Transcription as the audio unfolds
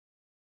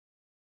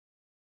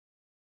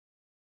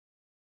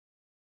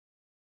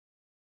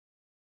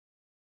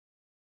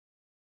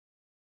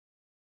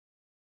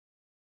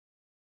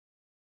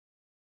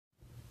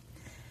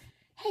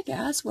Hey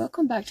guys,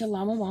 welcome back to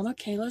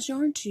LlamaMamaKayla's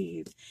Yarn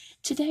Tube.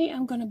 Today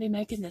I'm going to be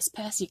making this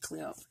passy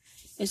clip.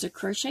 It's a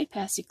crochet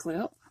passy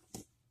clip.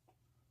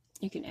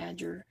 You can add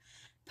your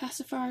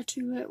pacifier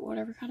to it,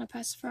 whatever kind of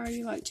pacifier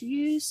you like to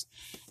use.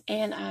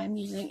 And I'm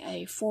using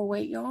a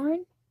 4-weight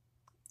yarn.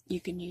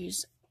 You can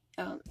use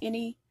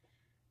any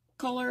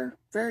color,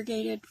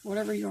 variegated,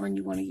 whatever yarn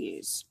you want to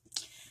use.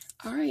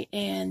 Alright,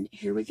 and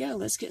here we go.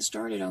 Let's get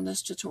started on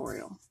this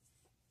tutorial.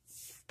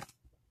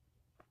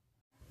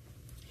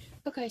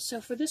 Okay, so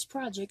for this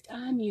project,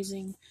 I'm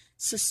using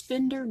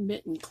suspender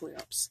mitten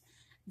clips.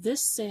 This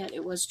set,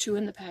 it was 2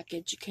 in the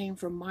package. It came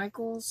from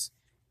Michael's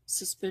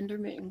suspender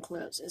mitten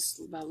clips. It's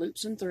by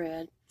Loops and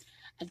Thread.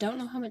 I don't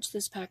know how much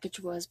this package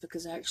was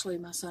because actually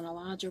my son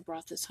Elijah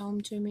brought this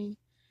home to me,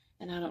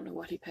 and I don't know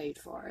what he paid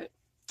for it.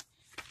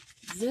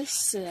 This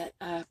set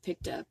I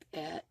picked up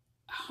at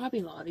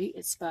Hobby Lobby.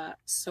 It's by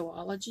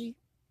Sewology,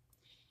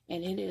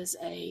 and it was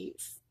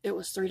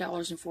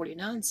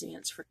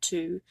 $3.49 for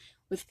 2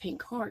 with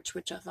pink hearts,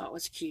 which I thought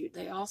was cute.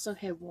 They also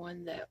had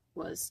one that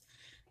was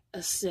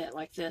a set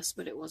like this,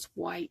 but it was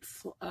white,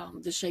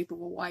 the shape of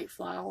a white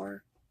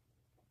flower.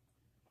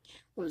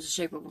 It was the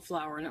shape of a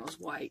flower, and it was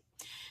white.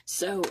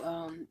 So,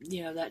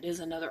 you know, that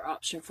is another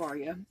option for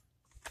you.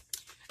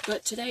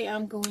 But today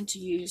I'm going to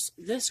use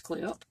this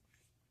clip,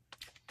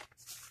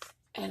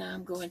 and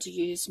I'm going to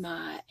use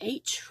my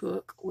H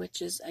hook,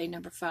 which is a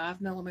number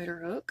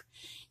 5mm hook.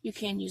 You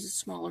can use a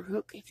smaller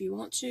hook if you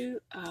want to.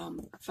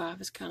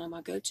 5 is kind of my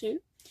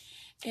go-to.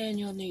 And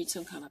you'll need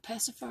some kind of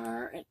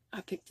pacifier. And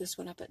I picked this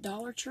one up at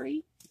Dollar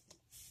Tree.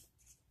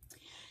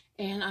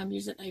 And I'm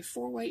using a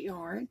 4-weight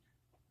yarn.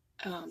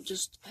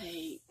 Just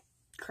a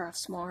Craft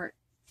Smart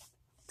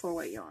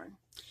 4-weight yarn.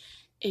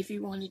 If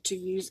you wanted to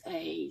use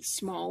a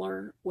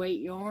smaller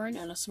weight yarn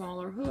and a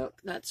smaller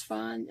hook, that's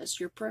fine. That's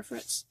your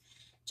preference.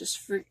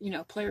 Just,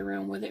 play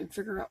around with it and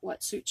figure out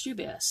what suits you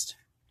best.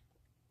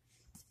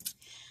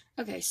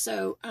 Okay,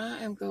 so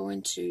I am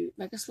going to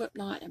make a slip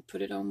knot and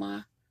put it on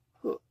my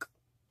hook.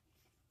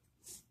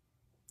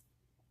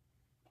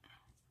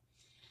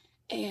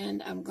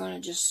 And I'm going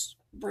to just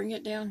bring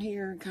it down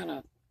here and kind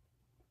of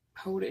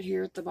hold it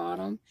here at the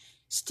bottom.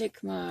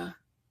 Stick my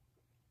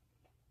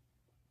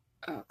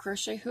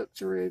crochet hook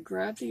through,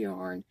 grab the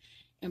yarn,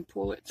 and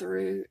pull it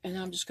through. And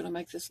I'm just going to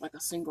make this like a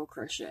single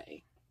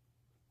crochet.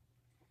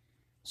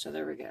 So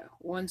there we go,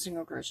 1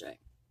 single crochet,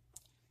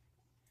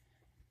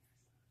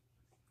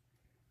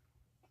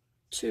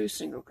 2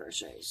 single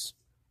crochets,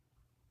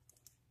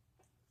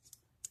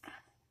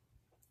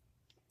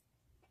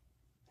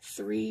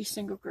 3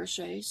 single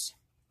crochets,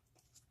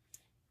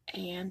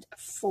 and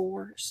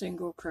 4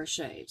 single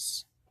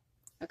crochets.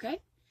 Okay,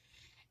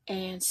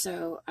 and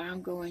so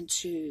I'm going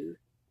to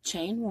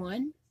chain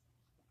 1,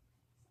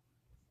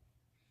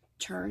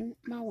 turn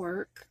my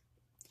work,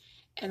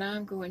 and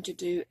I'm going to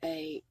do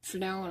for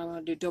now on I'm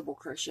going to do double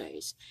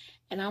crochets.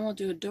 And I'm going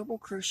to do a double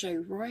crochet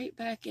right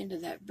back into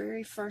that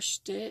very first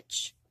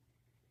stitch.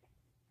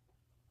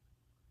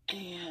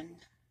 And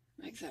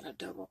make that a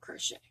double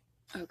crochet.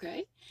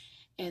 Okay.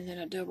 And then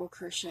a double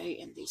crochet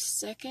in the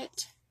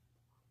second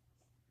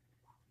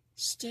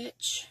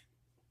stitch.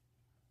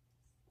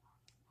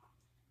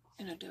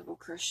 And a double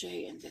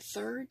crochet in the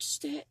third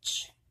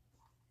stitch.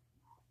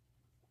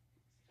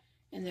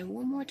 And then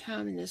one more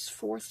time in this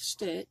 4th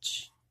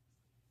stitch.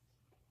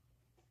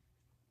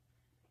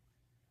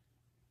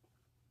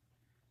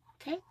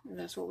 Okay, and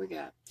that's what we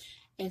got.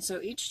 And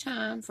so each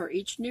time, for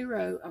each new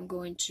row, I'm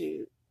going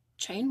to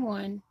chain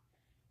 1,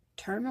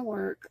 turn my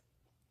work,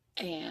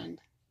 and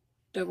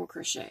double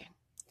crochet.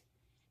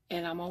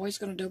 And I'm always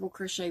going to double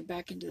crochet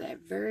back into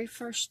that very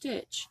first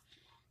stitch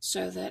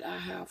so that I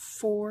have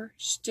 4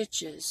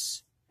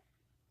 stitches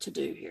to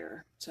do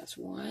here. So that's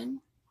 1,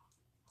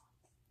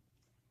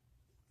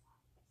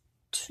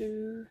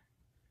 2,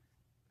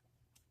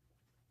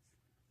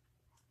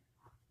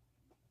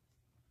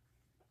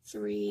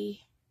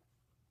 3,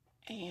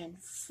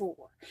 and 4.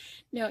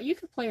 Now you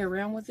can play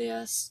around with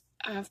this.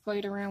 I've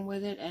played around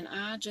with it, and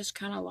I just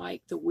kind of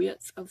like the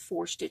width of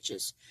 4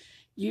 stitches.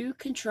 You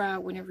can try,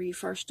 whenever you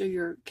first do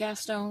your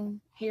cast on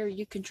here,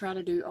 you can try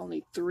to do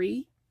only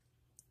 3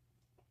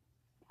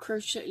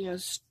 crochet,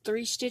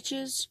 3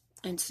 stitches,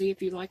 and see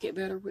if you like it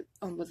better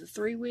with a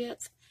 3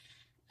 width.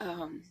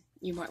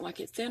 You might like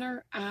it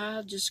thinner.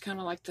 I just kind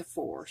of like the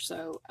 4,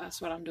 so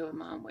that's what I'm doing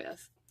mine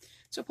with.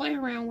 So play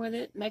around with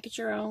it, make it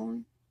your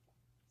own.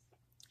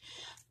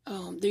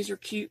 These are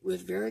cute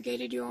with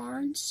variegated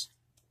yarns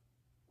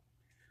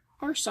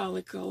or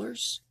solid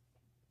colors.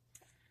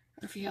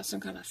 Or if you have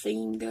some kind of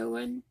theme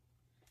going,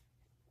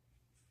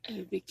 it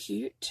would be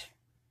cute.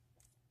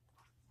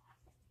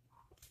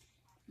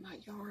 My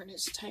yarn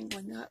is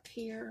tangling up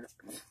here.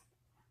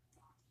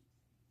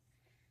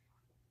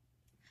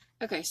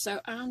 Okay, so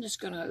I'm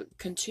just going to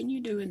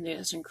continue doing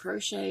this and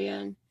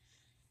crocheting,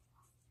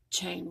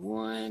 chain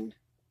 1,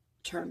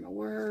 turn my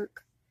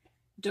work,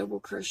 double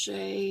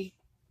crochet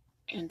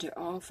into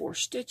all 4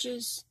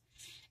 stitches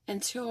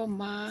until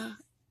my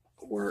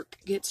work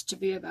gets to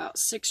be about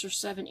 6 or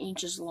 7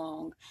 inches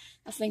long.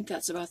 I think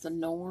that's about the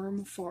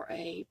norm for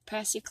a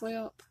passy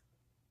clip.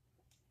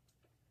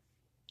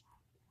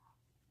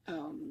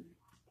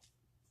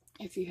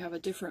 If you have a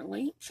different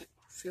length,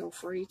 feel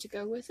free to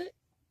go with it.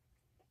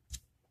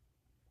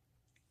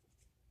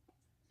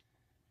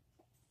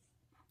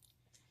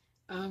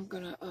 I'm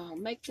gonna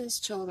make this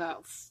till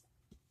about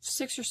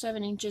 6 or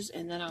 7 inches,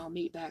 and then I'll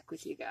meet back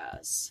with you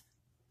guys.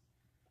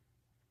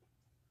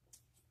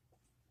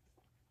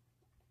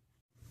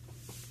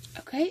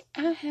 Okay,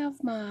 I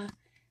have my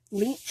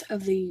length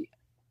of the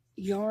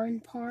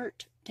yarn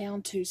part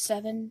down to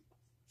 7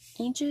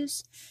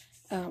 inches.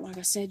 Like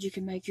I said, you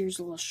can make yours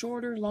a little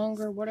shorter,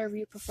 longer, whatever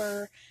you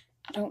prefer.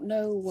 I don't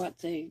know what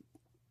the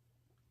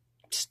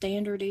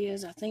standard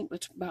is. I think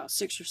it's about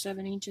 6 or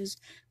 7 inches,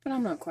 but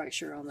I'm not quite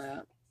sure on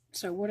that.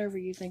 So whatever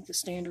you think the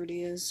standard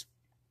is,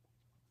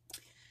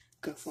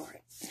 go for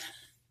it.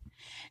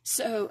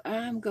 So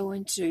I'm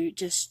going to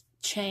just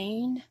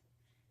chain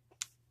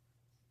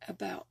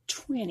about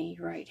 20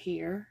 right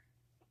here.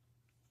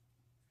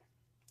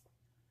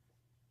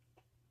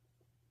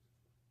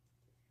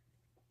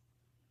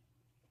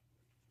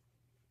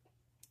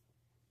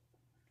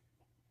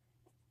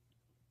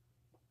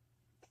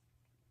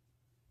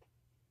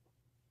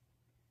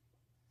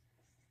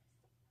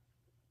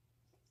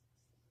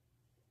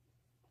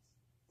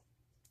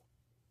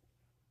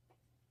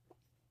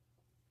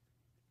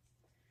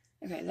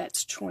 Okay,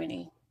 that's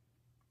 20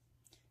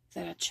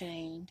 that I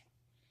chained.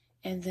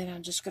 And then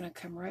I'm just going to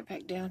come right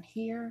back down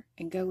here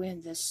and go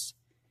in this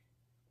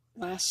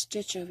last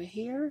stitch over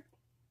here.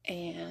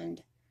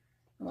 And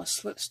I'm going to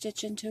slip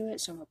stitch into it.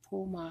 So I'm going to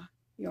pull my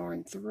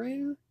yarn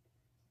through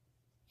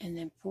and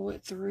then pull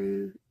it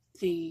through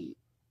the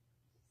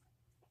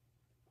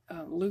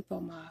loop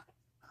on my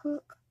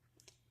hook.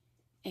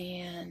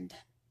 And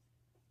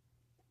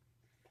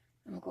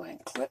I'm going to go ahead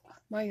and clip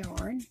my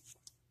yarn.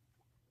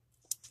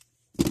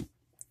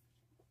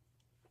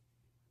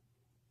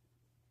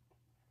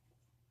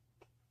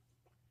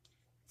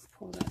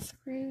 Pull that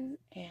through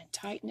and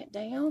tighten it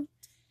down.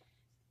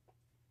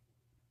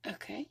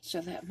 Okay, so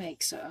that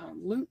makes a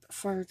loop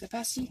for the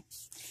passy.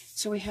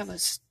 So we have a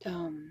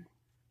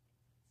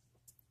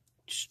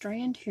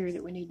strand here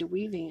that we need to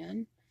weave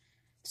in.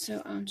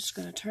 So I'm just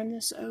going to turn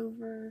this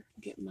over,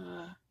 get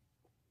my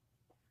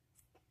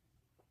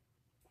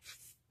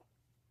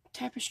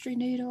tapestry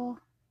needle,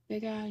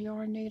 big eye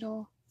yarn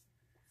needle,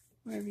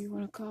 whatever you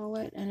want to call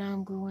it, and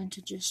I'm going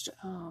to just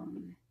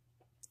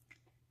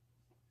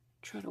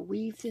try to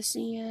weave this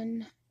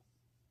in.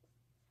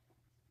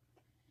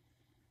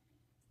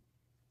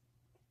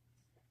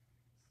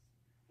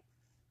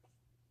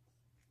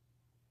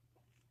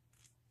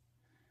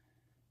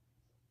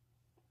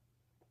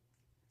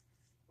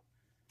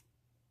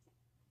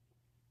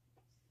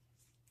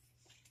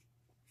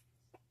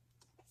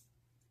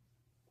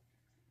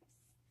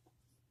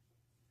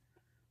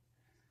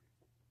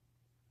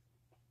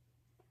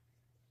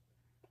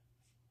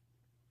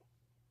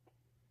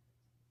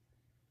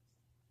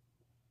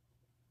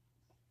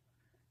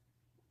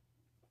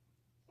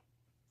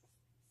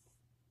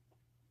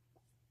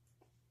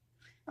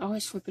 I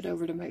always flip it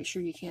over to make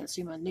sure you can't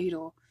see my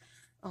needle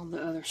on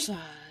the other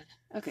side.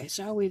 Okay,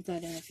 so I'll weave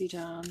that in a few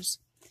times.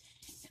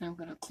 And I'm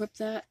going to clip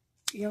that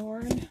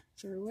yarn,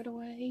 throw it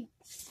away,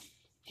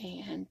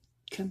 and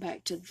come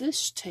back to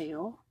this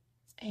tail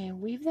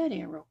and weave that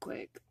in real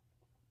quick.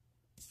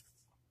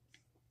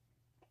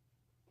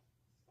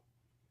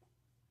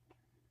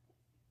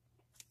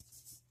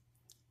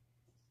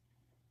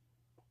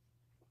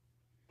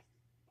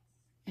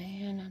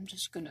 And I'm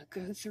just going to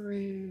go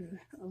through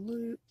a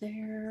loop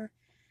there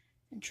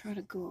and try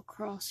to go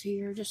across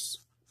here.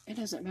 Just, it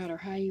doesn't matter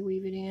how you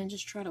weave it in,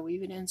 just try to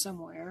weave it in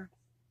somewhere.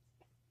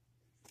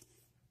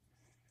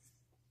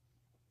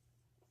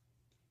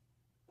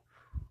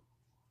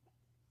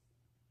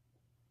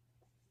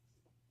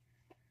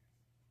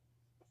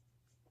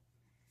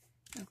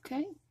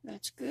 Okay,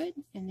 that's good.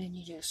 And then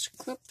you just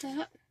clip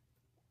that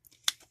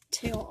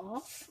tail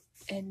off,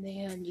 and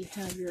then you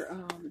have your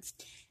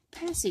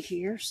passy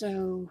here,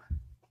 so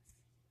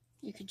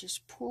you can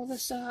just pull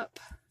this up,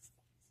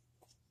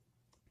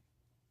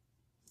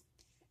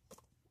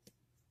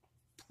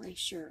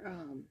 place your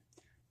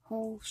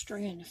whole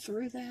strand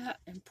through that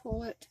and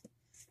pull it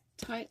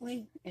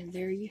tightly, and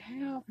there you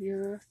have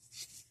your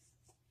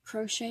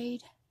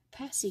crocheted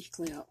passy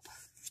clip.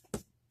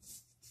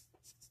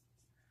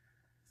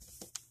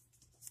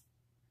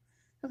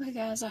 Okay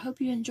guys, I hope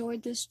you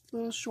enjoyed this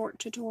little short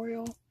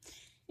tutorial.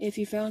 If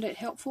you found it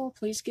helpful,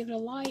 please give it a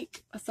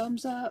like, a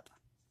thumbs up,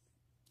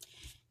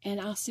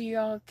 and I'll see you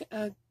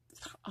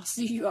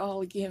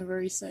all again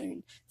very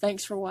soon.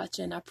 Thanks for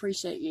watching. I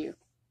appreciate you.